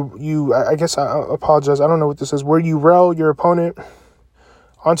I guess I apologize. I don't know what this is. Where you rail your opponent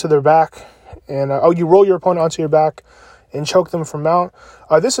onto their back and, you roll your opponent onto your back and choke them from mount.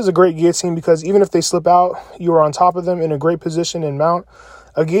 This is a great guillotine because even if they slip out, you are on top of them in a great position in mount.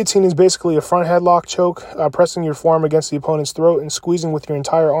 A guillotine is basically a front headlock choke, pressing your forearm against the opponent's throat and squeezing with your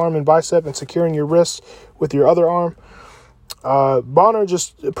entire arm and bicep and securing your wrist with your other arm. Bonner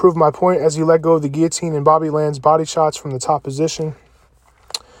just proved my point as he let go of the guillotine and Bobby lands body shots from the top position.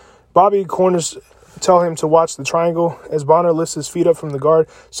 Bobby corners tell him to watch the triangle as Bonner lifts his feet up from the guard.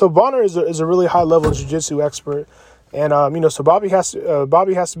 So Bonner is a really high-level jiu-jitsu expert. And, so Bobby has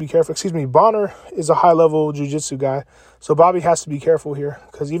to be careful. Bonner is a high-level jiu-jitsu guy. So Bobby has to be careful here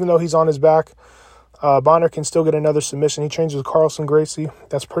because even though he's on his back, Bonner can still get another submission. He trains with Carlson Gracie.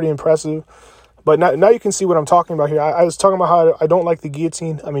 That's pretty impressive. But now you can see what I'm talking about here. I was talking about how I don't like the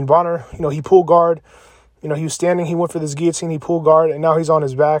guillotine. Bonner, he pulled guard. He was standing. He went for this guillotine. He pulled guard, and now he's on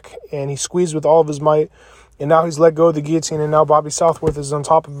his back, and he squeezed with all of his might. And now he's let go of the guillotine, and now Bobby Southworth is on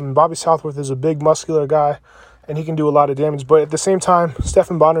top of him. Bobby Southworth is a big, muscular guy, and he can do a lot of damage. But at the same time,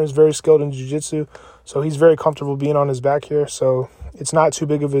 Stephan Bonner is very skilled in jiu-jitsu, so he's very comfortable being on his back here. So it's not too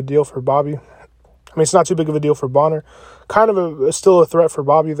big of a deal for Bobby. It's not too big of a deal for Bonner. Kind of still a threat for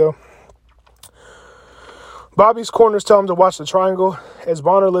Bobby, though. Bobby's corners tell him to watch the triangle as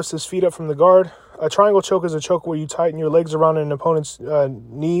Bonner lifts his feet up from the guard. A triangle choke is a choke where you tighten your legs around an opponent's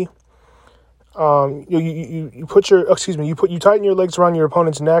knee. You tighten your legs around your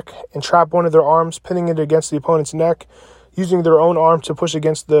opponent's neck and trap one of their arms, pinning it against the opponent's neck, using their own arm to push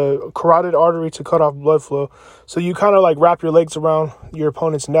against the carotid artery to cut off blood flow. So you kind of like wrap your legs around your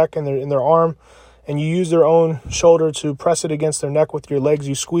opponent's neck and their arm, and you use their own shoulder to press it against their neck with your legs.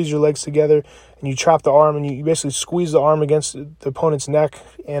 You squeeze your legs together, and you trap the arm, and you basically squeeze the arm against the opponent's neck,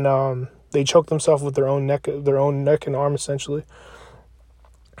 and they choke themselves with their own neck and arm, essentially.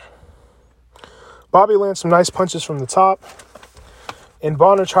 Bobby lands some nice punches from the top, and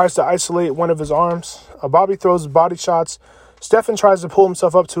Bonner tries to isolate one of his arms. Bobby throws body shots. Stephan tries to pull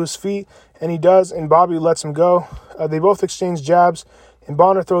himself up to his feet, and he does, and Bobby lets him go. They both exchange jabs, and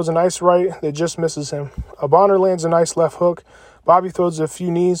Bonner throws a nice right that just misses him. Bonner lands a nice left hook. Bobby throws a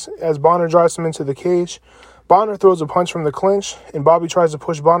few knees as Bonner drives him into the cage. Bonner throws a punch from the clinch, and Bobby tries to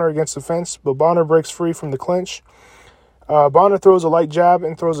push Bonner against the fence, but Bonner breaks free from the clinch. Bonner throws a light jab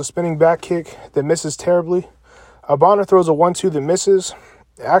and throws a spinning back kick that misses terribly. Bonner throws a 1-2 that misses.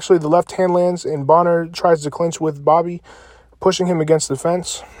 Actually, the left hand lands, and Bonner tries to clinch with Bobby, pushing him against the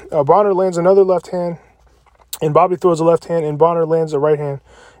fence. Bonner lands another left hand, and Bobby throws a left hand, and Bonner lands a right hand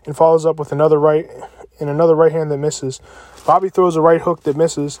and follows up with another right hand that misses. Bobby throws a right hook that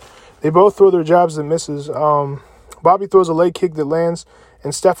misses. They both throw their jabs that misses. Bobby throws a leg kick that lands,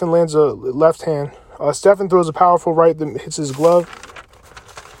 and Stephan lands a left hand. Stephan throws a powerful right that hits his glove.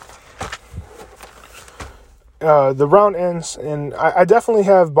 The round ends, and I definitely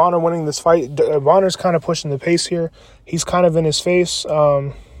have Bonner winning this fight. Bonner's kind of pushing the pace here. He's kind of in his face.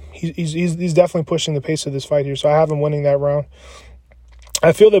 He's definitely pushing the pace of this fight here, so I have him winning that round.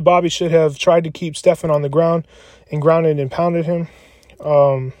 I feel that Bobby should have tried to keep Stephan on the ground and grounded and pounded him.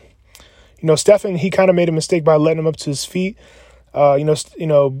 Stephan, he kind of made a mistake by letting him up to his feet.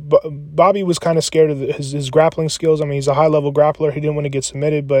 Bobby was kind of scared of his grappling skills. He's a high-level grappler. He didn't want to get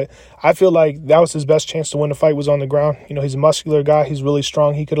submitted, but I feel like that was his best chance to win the fight was on the ground. He's a muscular guy. He's really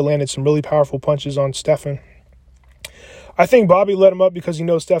strong. He could have landed some really powerful punches on Stephan. I think Bobby let him up because he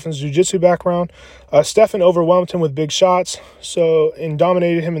knows Stephan's jiu-jitsu background. Stephan overwhelmed him with big shots and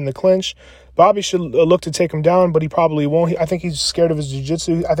dominated him in the clinch. Bobby should look to take him down, but he probably won't. I think he's scared of his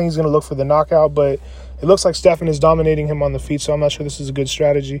jiu-jitsu. I think he's going to look for the knockout, but it looks like Stephan is dominating him on the feet, so I'm not sure this is a good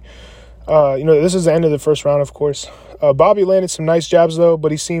strategy. This is the end of the first round, of course. Bobby landed some nice jabs, though,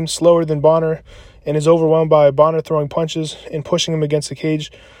 but he seemed slower than Bonner and is overwhelmed by Bonner throwing punches and pushing him against the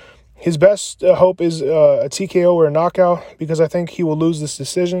cage. His best hope is a TKO or a knockout because I think he will lose this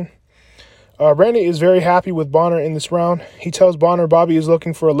decision. Randy is very happy with Bonner in this round. He tells Bonner Bobby is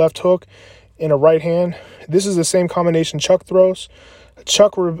looking for a left hook and a right hand. This is the same combination Chuck throws.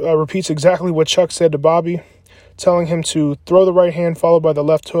 Chuck repeats exactly what Chuck said to Bobby, telling him to throw the right hand followed by the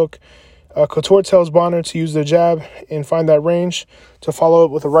left hook Couture tells Bonner to use their jab and find that range to follow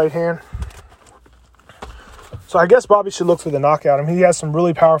up with a right hand. So I guess Bobby should look for the knockout. I mean, he has some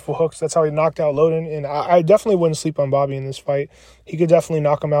really powerful hooks. That's how he knocked out Loden. And I definitely wouldn't sleep on Bobby in this fight. He could definitely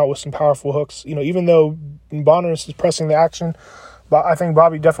knock him out with some powerful hooks. You know, even though Bonner is pressing the action, but I think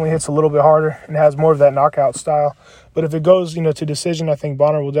Bobby definitely hits a little bit harder and has more of that knockout style. But if it goes, to decision, I think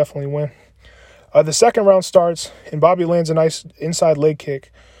Bonner will definitely win. The second round starts, and Bobby lands a nice inside leg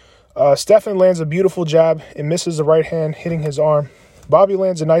kick. Stephan lands a beautiful jab and misses the right hand, hitting his arm. Bobby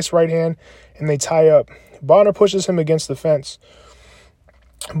lands a nice right hand, and they tie up. Bonner pushes him against the fence.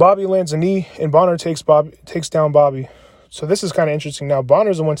 Bobby lands a knee, and Bonner takes down Bobby. So this is kind of interesting. Now,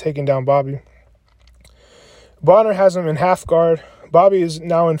 Bonner's the one taking down Bobby. Bonner has him in half guard. Bobby is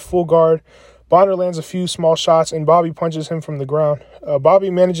now in full guard. Bonner lands a few small shots, and Bobby punches him from the ground. Bobby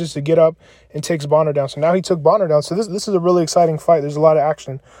manages to get up and takes Bonner down. So now he took Bonner down. So this is a really exciting fight. There's a lot of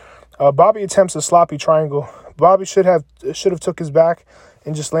action. Bobby attempts a sloppy triangle. Bobby should have took his back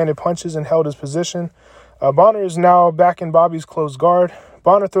and just landed punches and held his position. Bonner is now back in Bobby's closed guard.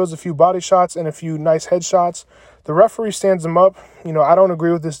 Bonner throws a few body shots and a few nice headshots. The referee stands him up. I don't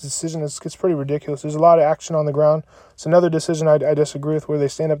agree with this decision. It's pretty ridiculous. There's a lot of action on the ground. It's another decision I disagree with, where they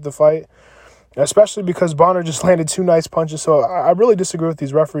stand up the fight, especially because Bonner just landed two nice punches. So I really disagree with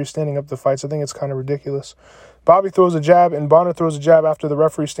these referees standing up the fights. I think it's kind of ridiculous. Bobby throws a jab, and Bonner throws a jab after the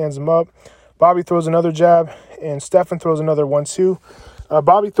referee stands him up. Bobby throws another jab, and Stephan throws another 1-2.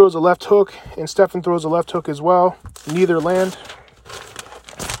 Bobby throws a left hook, and Stephan throws a left hook as well. Neither land.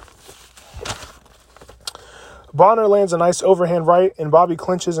 Bonner lands a nice overhand right, and Bobby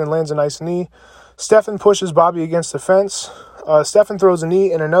clinches and lands a nice knee. Stephan pushes Bobby against the fence. Stephan throws a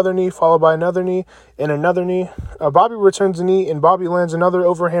knee and another knee, followed by another knee and another knee. Bobby returns a knee, and Bobby lands another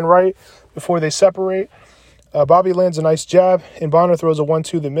overhand right before they separate. Bobby lands a nice jab, and Bonner throws a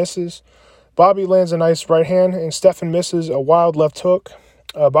 1-2 that misses. Bobby lands a nice right hand, and Stephan misses a wild left hook.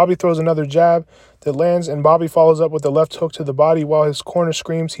 Bobby throws another jab that lands, and Bobby follows up with a left hook to the body while his corner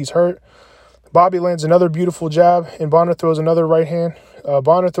screams he's hurt. Bobby lands another beautiful jab, and Bonner throws another right hand.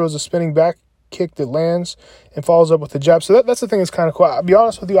 Bonner throws a spinning back kick that lands and follows up with a jab. So that's the thing that's kind of cool. I'll be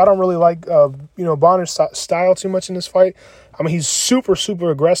honest with you, I don't really like Bonner's style too much in this fight. I mean, he's super,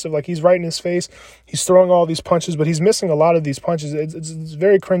 super aggressive. Like, he's right in his face. He's throwing all these punches, but he's missing a lot of these punches. It's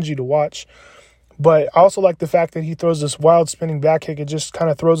very cringy to watch. But I also like the fact that he throws this wild spinning back kick. It just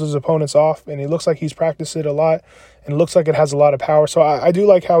kind of throws his opponents off, and it looks like he's practiced it a lot, and it looks like it has a lot of power. So I do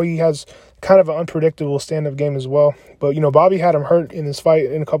like how he has kind of an unpredictable stand-up game as well. But, Bobby had him hurt in this fight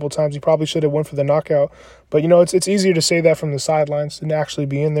in a couple of times. He probably should have went for the knockout. But, it's easier to say that from the sidelines than actually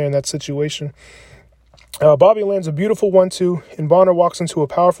be in there in that situation. Bobby lands a beautiful 1-2, and Bonner walks into a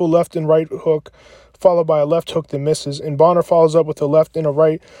powerful left and right hook, followed by a left hook that misses, and Bonner follows up with a left and a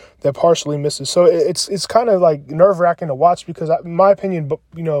right that partially misses. So it's kind of like nerve-wracking to watch because, in my opinion,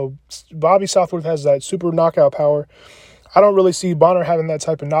 Bobby Southworth has that super knockout power. I don't really see Bonner having that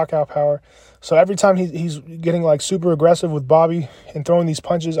type of knockout power. So every time he's getting like super aggressive with Bobby and throwing these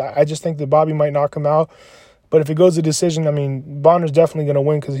punches, I just think that Bobby might knock him out. But if it goes to decision, I mean, Bonner's definitely going to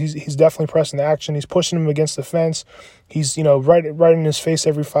win because he's definitely pressing the action. He's pushing him against the fence. He's, right in his face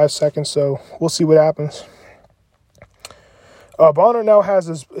every 5 seconds. So we'll see what happens. Bonner now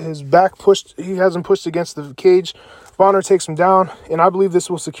has his back pushed. He has him pushed against the cage. Bonner takes him down, and I believe this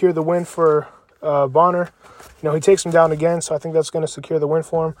will secure the win for Bonner. He takes him down again, so I think that's going to secure the win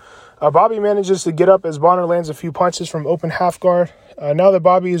for him. Bobby manages to get up as Bonner lands a few punches from open half guard. Now that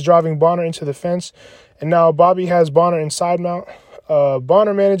Bobby is driving Bonner into the fence, and now Bobby has Bonner in side mount.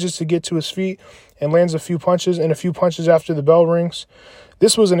 Bonner manages to get to his feet and lands a few punches after the bell rings.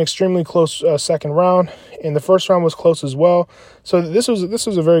 This was an extremely close second round, and the first round was close as well. So this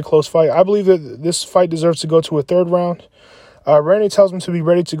was a very close fight. I believe that this fight deserves to go to a third round. Randy tells him to be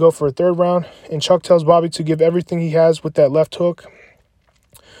ready to go for a third round, and Chuck tells Bobby to give everything he has with that left hook.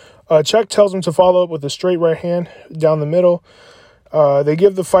 Chuck tells him to follow up with a straight right hand down the middle. They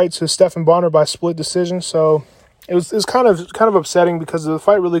give the fight to Stephan Bonner by split decision, so it was kind of upsetting because the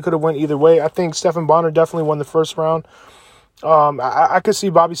fight really could have went either way. I think Stephan Bonner definitely won the first round. I could see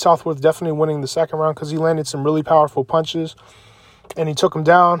Bobby Southworth definitely winning the second round because he landed some really powerful punches and he took him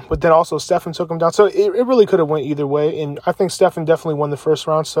down, but then also Stephan took him down. So it really could have went either way, and I think Stephan definitely won the first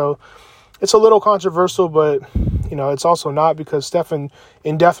round. So it's a little controversial, but it's also not because Stephan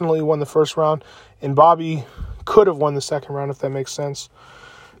indefinitely won the first round, and Bobby could have won the second round if that makes sense.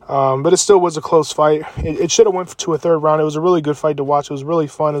 But it still was a close fight. It should have went to a third round. It was a really good fight to watch. It was really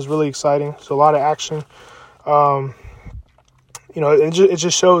fun. It was really exciting. So a lot of action. It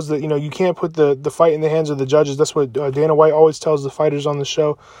just shows that, you can't put the fight in the hands of the judges. That's what Dana White always tells the fighters on the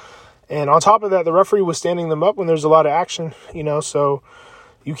show. And on top of that, the referee was standing them up when there's a lot of action, so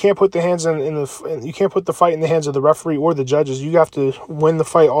you can't put the hands you can't put the fight in the hands of the referee or the judges. You have to win the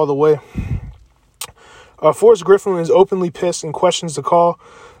fight all the way. Forrest Griffin is openly pissed and questions the call.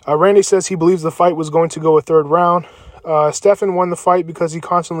 Randy says he believes the fight was going to go a third round. Stephan won the fight because he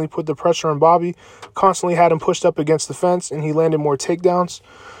constantly put the pressure on Bobby, constantly had him pushed up against the fence, and he landed more takedowns.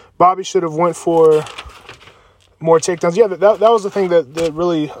 Bobby should have went for more takedowns. Yeah, that was the thing that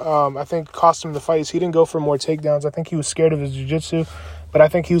really, I think, cost him the fight, is he didn't go for more takedowns. I think he was scared of his jiu-jitsu, but I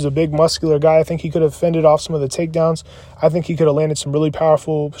think he was a big, muscular guy. I think he could have fended off some of the takedowns. I think he could have landed some really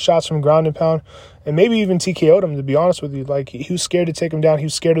powerful shots from ground and pound, and maybe even TKO'd him, to be honest with you. Like, he was scared to take him down. He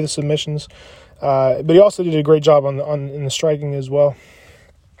was scared of the submissions. But he also did a great job in the striking as well.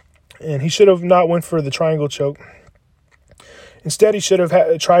 And he should have not went for the triangle choke. Instead, he should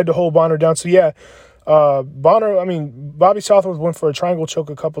have tried to hold Bonner down. So, yeah, Bobby Southworth went for a triangle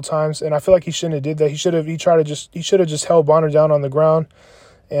choke a couple times, and I feel like he shouldn't have did that. He should have just held Bonner down on the ground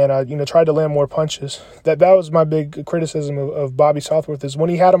and tried to land more punches. That was my big criticism of Bobby Southworth, is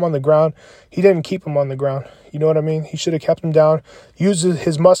when he had him on the ground, he didn't keep him on the ground. You know what I mean? He should have kept him down, used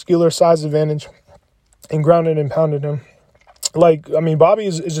his muscular size advantage, and grounded and pounded him. Bobby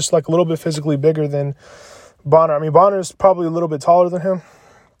is just like a little bit physically bigger than Bonner. Bonner is probably a little bit taller than him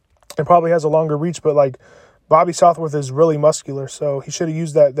and probably has a longer reach, but Bobby Southworth is really muscular, so he should have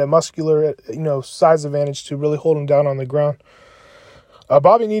used that muscular, size advantage to really hold him down on the ground.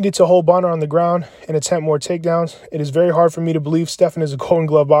 Bobby needed to hold Bonner on the ground and attempt more takedowns. It is very hard for me to believe Stephan is a Golden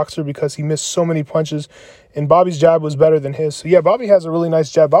Glove boxer because he missed so many punches, and Bobby's jab was better than his. So, yeah, Bobby has a really nice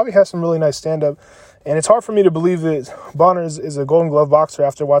jab. Bobby has some really nice stand-up, and it's hard for me to believe that Bonner is a Golden Glove boxer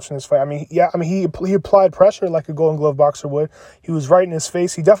after watching this fight. He applied pressure like a Golden Glove boxer would. He was right in his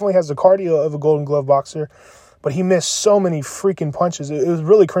face. He definitely has the cardio of a Golden Glove boxer, but he missed so many freaking punches. It was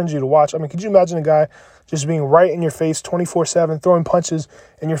really cringy to watch. Could you imagine a guy just being right in your face 24/7, throwing punches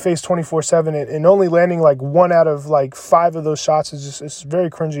in your face 24/7, and only landing one out of 5 of those shots? It's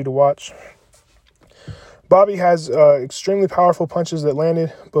very cringy to watch. Bobby has extremely powerful punches that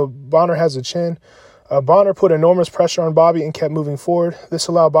landed, but Bonner has a chin. Bonner put enormous pressure on Bobby and kept moving forward. This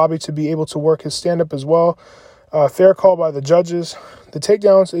allowed Bobby to be able to work his stand-up as well. Fair call by the judges. The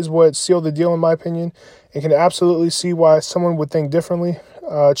takedowns is what sealed the deal, in my opinion, and can absolutely see why someone would think differently.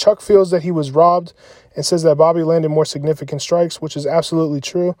 Chuck feels that he was robbed and says that Bobby landed more significant strikes, which is absolutely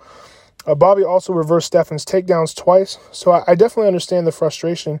true. Bobby also reversed Stephan's takedowns twice, so I definitely understand the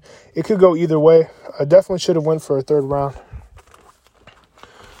frustration. It could go either way. I definitely should have went for a third round.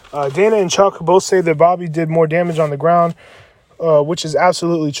 Dana and Chuck both say that Bobby did more damage on the ground, which is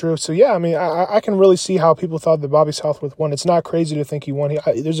absolutely true. So, yeah, I can really see how people thought that Bobby Southworth won. It's not crazy to think he won.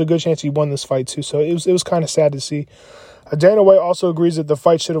 There's a good chance he won this fight, too, so it was kind of sad to see. Dana White also agrees that the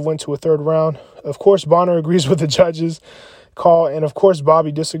fight should have went to a third round. Of course, Bonner agrees with the judges' call, and of course,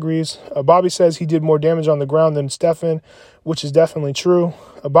 Bobby disagrees. Bobby says he did more damage on the ground than Stephan, which is definitely true.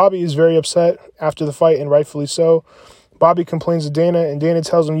 Bobby is very upset after the fight, and rightfully so. Bobby complains to Dana, and Dana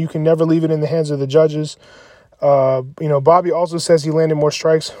tells him you can never leave it in the hands of the judges. Bobby also says he landed more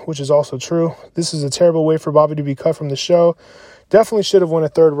strikes, which is also true. This is a terrible way for Bobby to be cut from the show. Definitely should have won a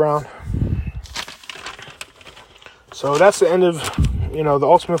third round. So that's the end of, The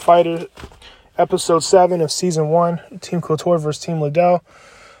Ultimate Fighter, episode 7 of season 1, Team Couture versus Team Liddell.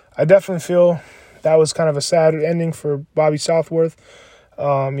 I definitely feel that was kind of a sad ending for Bobby Southworth.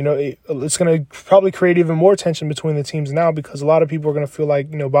 It's going to probably create even more tension between the teams now because a lot of people are going to feel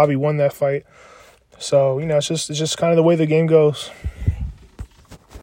like, Bobby won that fight. So, it's just kind of the way the game goes.